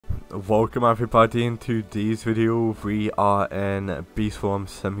Welcome everybody. In today's video we are in Bee Swarm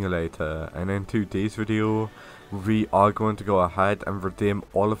Simulator, and in today's video we are going to go ahead and redeem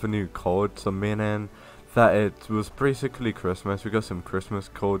all of the new codes, so meaning that it was basically Christmas. We got some Christmas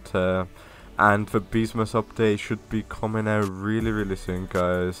codes here, and the Beesmas update should be coming out really soon,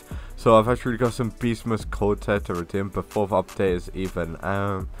 guys. So I've actually got some Beesmas codes here to redeem before the update is even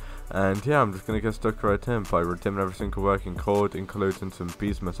out. And yeah, I'm just going to get stuck right in by redeeming every single working code, including some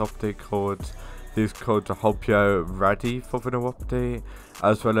Beesmas update codes. These codes will help you out ready for the new update,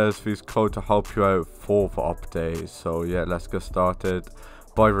 as well as these codes will help you out for the update. So yeah, let's get started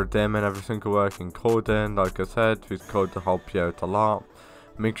by redeeming every single working code in. Like I said, these codes will help you out a lot.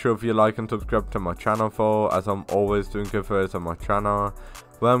 Make sure if you like and subscribe to my channel though, as I'm always doing giveaways on my channel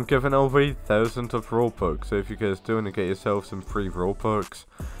where I'm giving away thousands of ROBUX. So if you guys do want to get yourself some free ROBUX,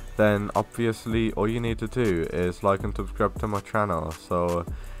 then obviously all you need to do is like and subscribe to my channel. So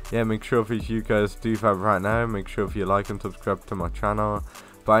yeah, make sure if you guys do that right now. Make sure if you like and subscribe to my channel.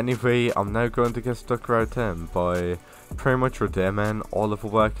 But anyway, I'm now going to get stuck right in by pretty much redeeming all of the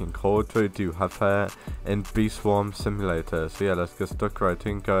working codes we do have here in Bee Swarm Simulator. So yeah, let's get stuck right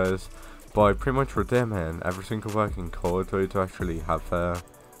in, guys, by pretty much redeeming every single working code we do actually have here.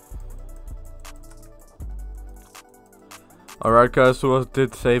 Alright guys, so I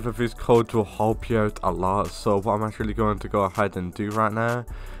did say that these codes will help you out a lot, so what I'm actually going to go ahead and do right now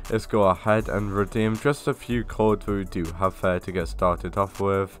is go ahead and redeem just a few codes we do have there to get started off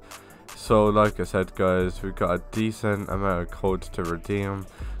with. So like I said, guys, we've got a decent amount of codes to redeem,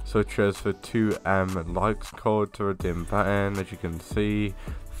 such as the 2M likes code to redeem that in. As you can see,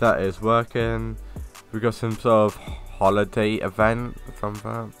 that is working. We got some sort of holiday event from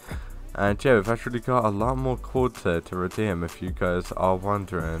that. And yeah, we've actually got a lot more codes here to redeem if you guys are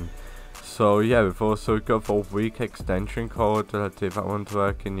wondering. So yeah, we've also got the week extension code. Let's see if that one's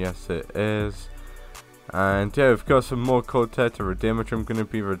working. Yes, it is. And yeah, we've got some more codes here to redeem, which I'm going to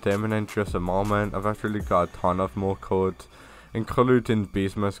be redeeming in just a moment. I've actually got a ton of more codes, including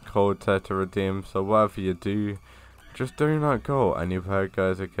Beesmas codes here to redeem. So whatever you do, just do not go anywhere,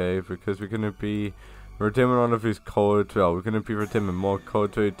 guys, okay? Because we're going to be redeeming all of these codes. Well, we're going to be redeeming more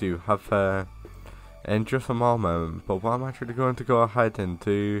codes we do have here in just a moment. But what I'm actually going to go ahead and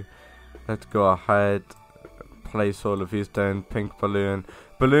do, let's go ahead, place all of these down. Pink balloon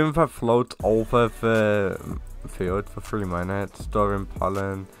that floats over the field for 3 minutes, storing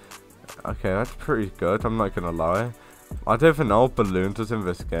pollen. Okay, that's pretty good, I'm not gonna lie. I don't even know balloons is in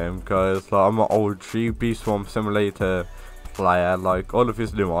this game, guys. Like, I'm an OG Bee Swarm Simulator player. Like, all of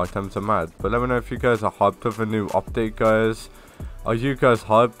these new items are mad. But let me know if you guys are hyped with a new update, guys. Are you guys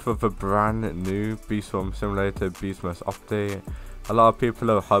hyped with a brand new Bee Swarm Simulator Beesmas update? A lot of people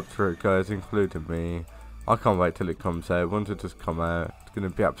are hyped for it, guys, including me. I can't wait till it comes out. Once it does come out, it's gonna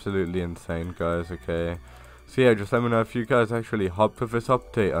be absolutely insane, guys, okay? So yeah, just let me know if you guys actually hyped with this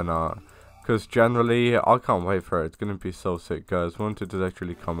update or not, because generally I can't wait for it. It's gonna be so sick, guys, once it does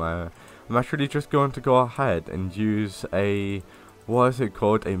actually come out. I'm actually just going to go ahead and use a, what is it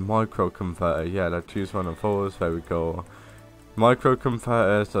called, a micro converter. Yeah, let's use one of those. There we go. Micro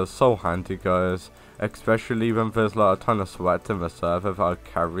converters are so handy, guys, especially when there's like a ton of sweat in the server that are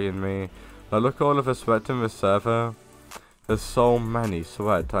carrying me. Like, look at all of the sweat in the server. There's so many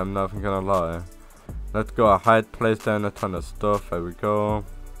sweat, I'm not even gonna lie. Let's go ahead, place down a ton of stuff. There we go.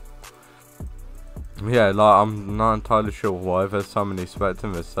 Yeah, like, I'm not entirely sure why there's so many sweats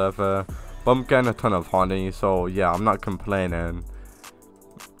in the server, but I'm getting a ton of honey, so yeah, I'm not complaining.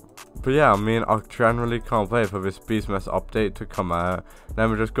 But yeah, I mean, I generally can't wait for this Beesmas update to come out.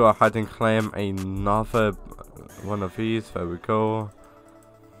 Let me just go ahead and claim another one of these. There we go.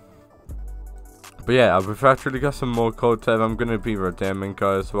 But yeah, we've actually got some more codes that I'm going to be redeeming,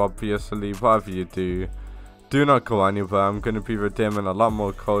 guys. So obviously, whatever you do, do not go anywhere. I'm going to be redeeming a lot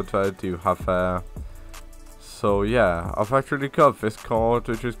more codes that I do have here. So yeah, I've actually got this code,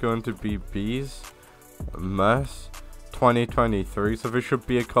 which is going to be Beesmas 2023. So this should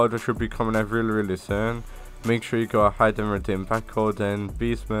be a code that should be coming out really soon. Make sure you go ahead and redeem that code in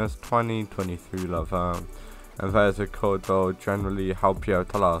Beesmas 2023, lover. And that is a code that will generally help you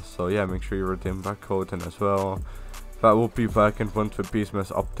out a lot. So yeah, make sure you redeem that code in as well. That will be working once the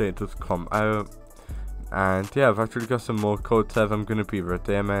Beesmas update does come out. And yeah, I've actually got some more codes that I'm going to be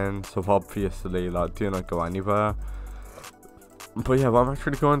redeeming. So obviously, like, do not go anywhere. But yeah, what I'm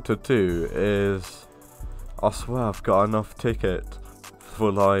actually going to do is, I swear I've got enough tickets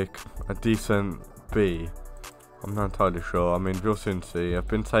for like a decent bee. I'm not entirely sure. I mean, we'll soon see. I've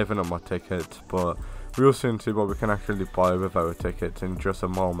been saving up my tickets, but we'll soon see what we can actually buy with our tickets in just a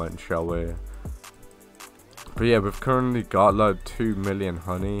moment, shall we? But yeah, we've currently got like 2 million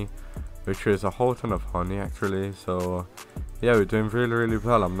honey, which is a whole ton of honey actually. So yeah, we're doing really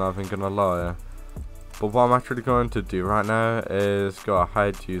well, I'm not even gonna lie. But what I'm actually going to do right now is go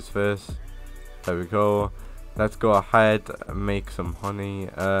ahead, use this. There we go. Let's go ahead and make some honey.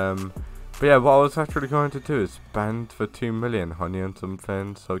 But yeah, what I was actually going to do is spend for 2 million honey on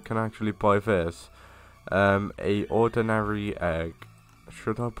something. So I can actually buy this. A ordinary egg.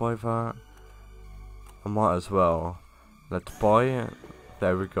 Should I buy that? I might as well. Let's buy it.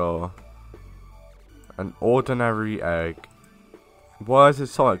 There we go. An ordinary egg. Why is it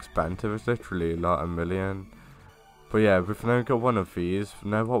so expensive? It's literally like $1 million. But yeah, we've now got one of these.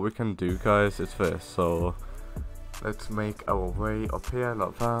 Now what we can do, guys, is this. So let's make our way up here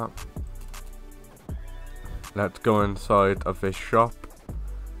like that. Let's go inside of this shop.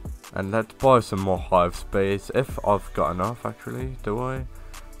 And let's buy some more hive space. If I've got enough, actually. Do I?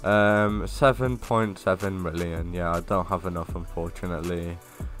 7.7 million. Yeah, I don't have enough, unfortunately.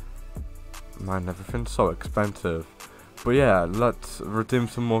 Man, everything's so expensive. But yeah, let's redeem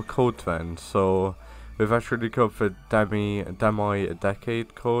some more codes then. So we've actually got the demi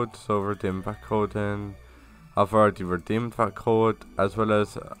decade code. So redeem that code in. I've already redeemed that code, as well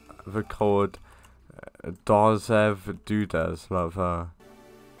as the code Dazev Dudes, like that.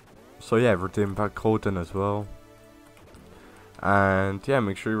 So yeah, redeem that code in as well. And yeah,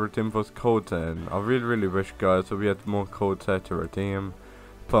 make sure you redeem those codes in. I really wish, guys, that we had more codes there to redeem,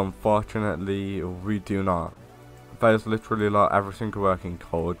 but unfortunately we do not. That is literally like every single working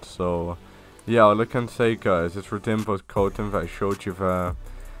code. So yeah, all I can say, guys, is redeem those codes in that I showed you there.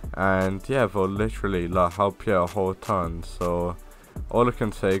 And yeah, they'll literally like help you out a whole ton. So all I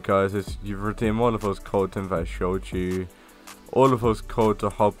can say, guys, is you redeem all of those codes in that I showed you. All of those codes will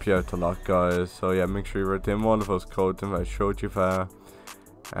help you out a lot, guys. So yeah, make sure you redeem all of those codes in that I showed you there.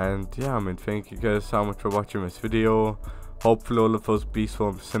 And yeah, I mean, thank you guys so much for watching this video. Hopefully all of those Beast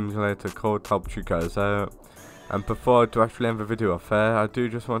Swarm Simulator codes helped you guys out. And before I do actually end the video off here, I do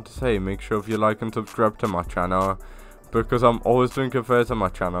just want to say, make sure if you like and subscribe to my channel, because I'm always doing good videos on my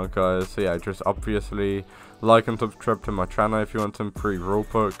channel, guys. So yeah, just obviously like and subscribe to my channel if you want some free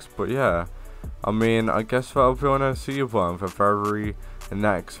ROBUX. But yeah, I mean, I guess that'll be when I see you on the very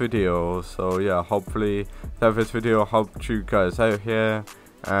next video. So yeah, hopefully that this video helped you guys out here.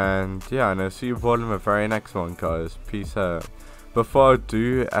 And yeah, and I'll see you all in the very next one, guys. Peace out. Before I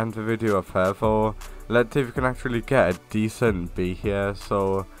do end the video of here though, let's see if we can actually get a decent B here.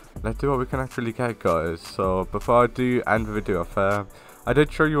 So let's do what we can actually get, guys. So before I do end the video of here, I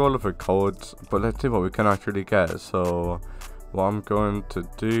did show you all of the codes, but let's see what we can actually get. So what I'm going to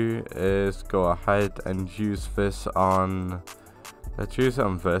do is go ahead and use this on, let's use it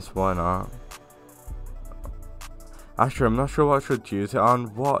on this, why not? Actually, I'm not sure what I should use it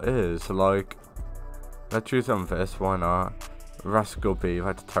on. What is, like, let's use it on this, why not? Rascal bee,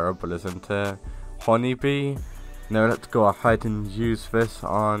 that's terrible, isn't it? Honeybee. Now let's go ahead and use this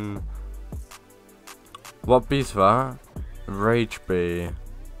on, what bee's that? Rage bee.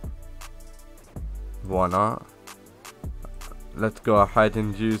 Why not? Let's go ahead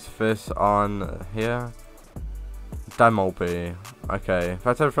and use this on here. Demo bee. Okay,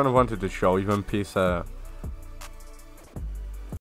 that's everything I wanted to show you, and peace out.